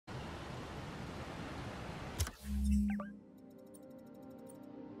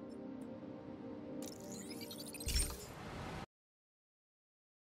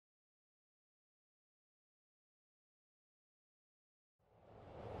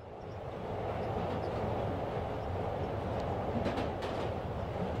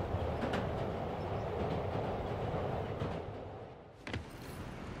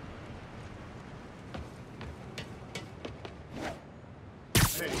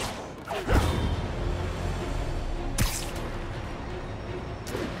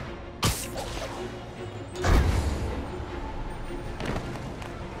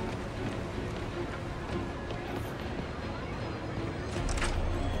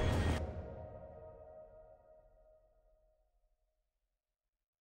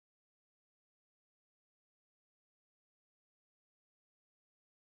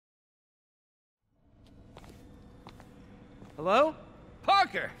Hello?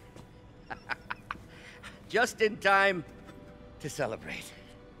 Parker! Just in time to celebrate.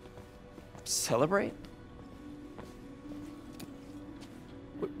 Celebrate?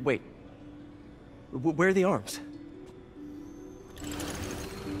 Wait. Where are the arms?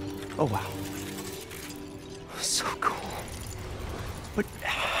 Oh, wow. So cool. But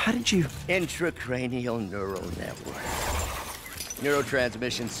how did you... Intracranial neural network.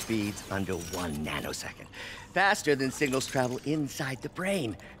 Neurotransmission speeds under 1 nanosecond. Faster than signals travel inside the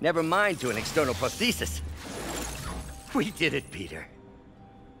brain. Never mind to an external prosthesis. We did it, Peter.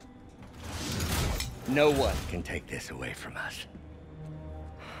 No one can take this away from us.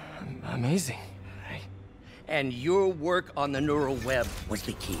 Amazing. And your work on the neural web was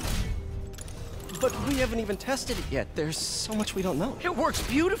the key. But we haven't even tested it yet. There's so much we don't know. It works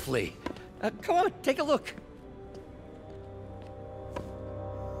beautifully. Come on, take a look.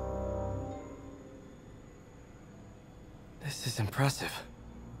 This is impressive.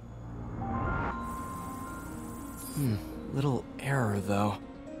 Little error, though.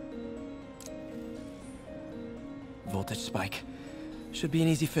 Voltage spike. Should be an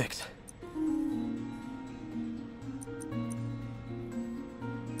easy fix.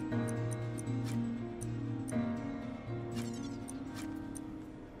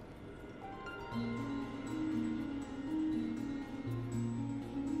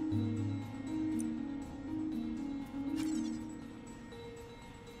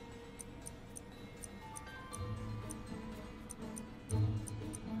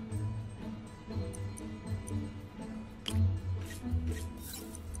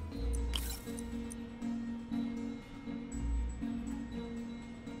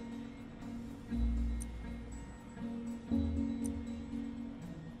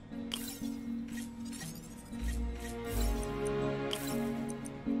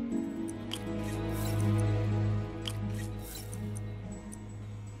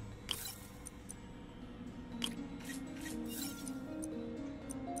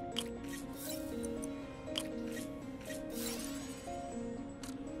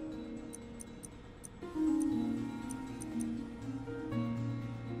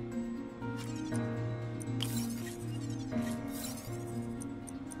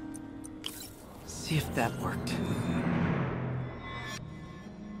 See if that worked.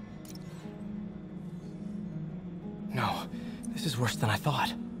 No, this is worse than I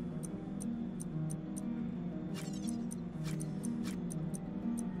thought.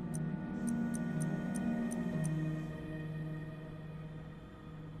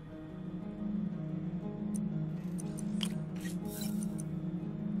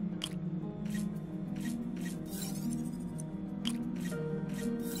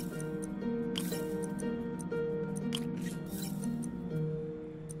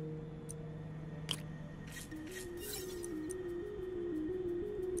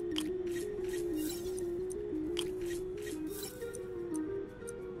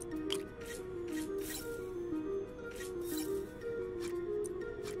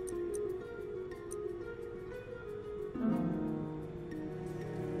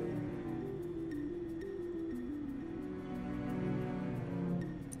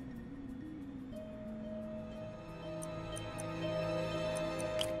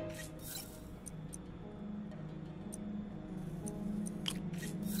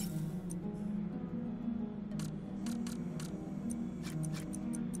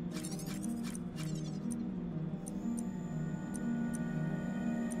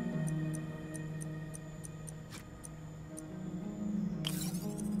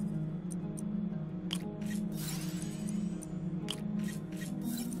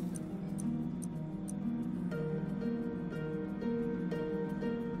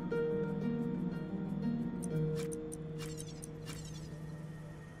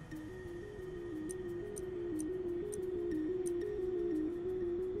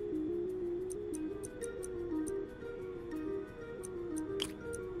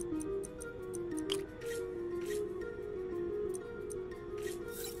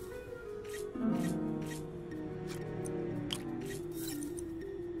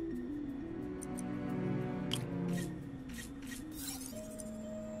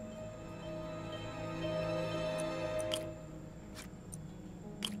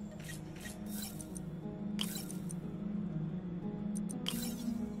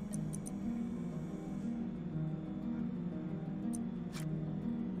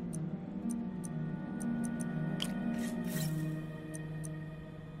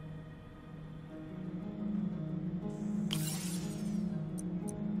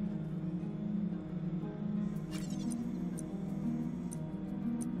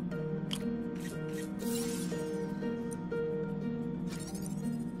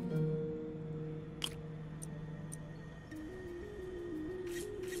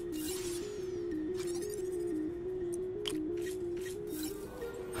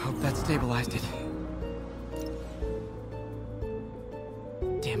 That stabilized it.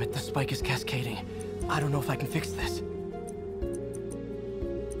 Damn it, the spike is cascading. I don't know if I can fix this.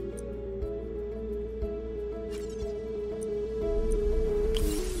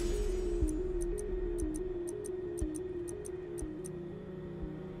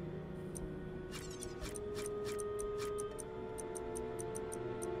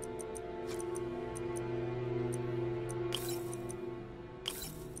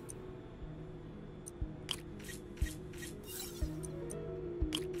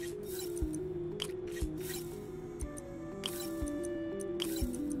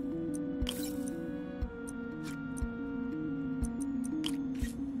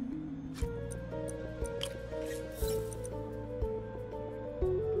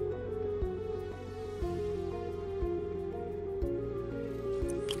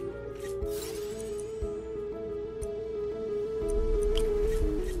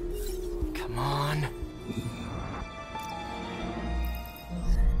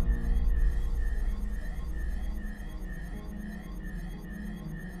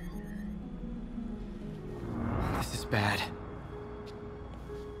 Bad.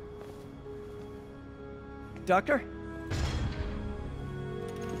 Doctor?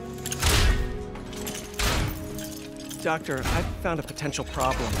 Doctor, I've found a potential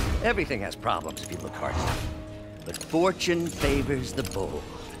problem. Everything has problems if you look hard enough. But fortune favors the bold.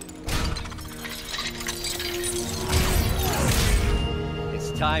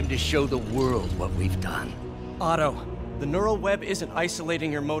 It's time to show the world what we've done. Otto, the neural web isn't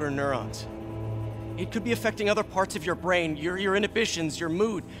isolating your motor neurons. It could be affecting other parts of your brain, your inhibitions, your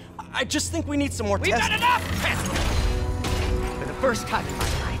mood. I just think we need some more We've testing. done enough testing! For the first time in my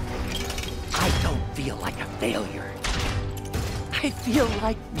life, I don't feel like a failure. I feel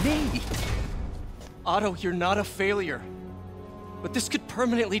like me. Otto, you're not a failure. But this could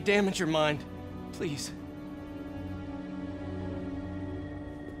permanently damage your mind. Please.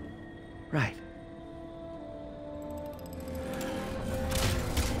 Right.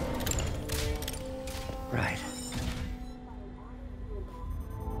 Right.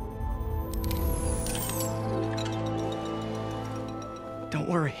 Don't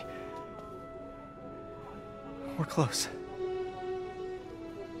worry. We're close.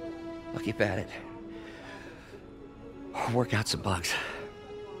 I'll keep at it. I'll work out some bugs.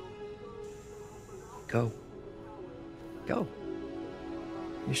 Go. Go.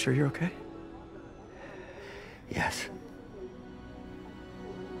 You sure you're okay? Yes.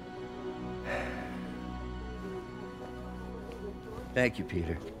 Thank you,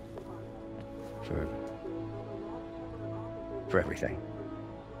 Peter. For everything.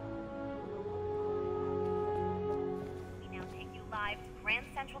 We now take you live to Grand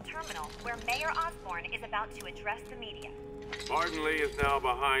Central Terminal, where Mayor Osborn is about to address the media. Martin Lee is now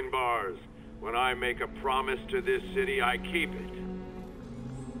behind bars. When I make a promise to this city, I keep it.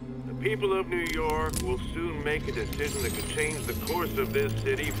 The people of New York will soon make a decision that could change the course of this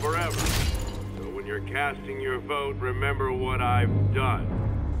city forever. So when you're casting your vote, remember what I've done.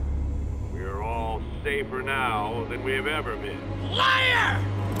 We're all safer now than we have ever been. Liar!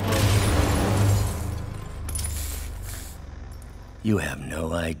 You have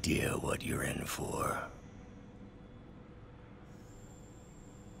no idea what you're in for.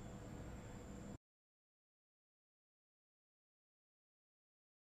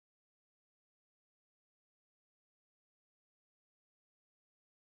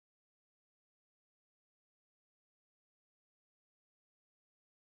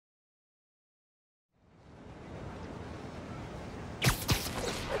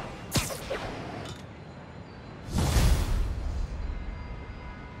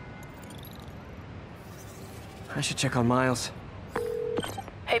 I should check on Miles.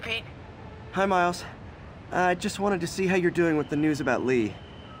 Hey, Pete. Hi, Miles. I just wanted to see how you're doing with the news about Lee.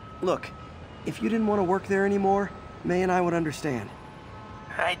 Look, if you didn't want to work there anymore, May and I would understand.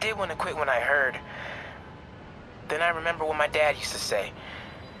 I did want to quit when I heard. Then I remember what my dad used to say.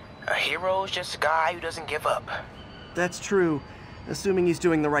 A hero is just a guy who doesn't give up. That's true, assuming he's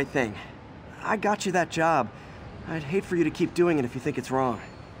doing the right thing. I got you that job. I'd hate for you to keep doing it if you think it's wrong.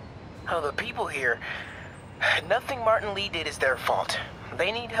 Oh, the people here... Nothing Martin Lee did is their fault.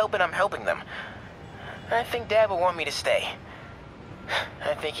 They need help and I'm helping them. I think Dad would want me to stay.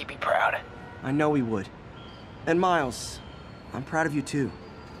 I think he'd be proud. I know he would. And Miles, I'm proud of you too.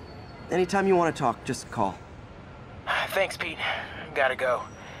 Anytime you want to talk, just call. Thanks, Pete. Gotta go.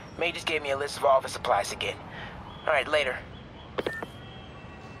 May just gave me a list of all the supplies to get. All right, later.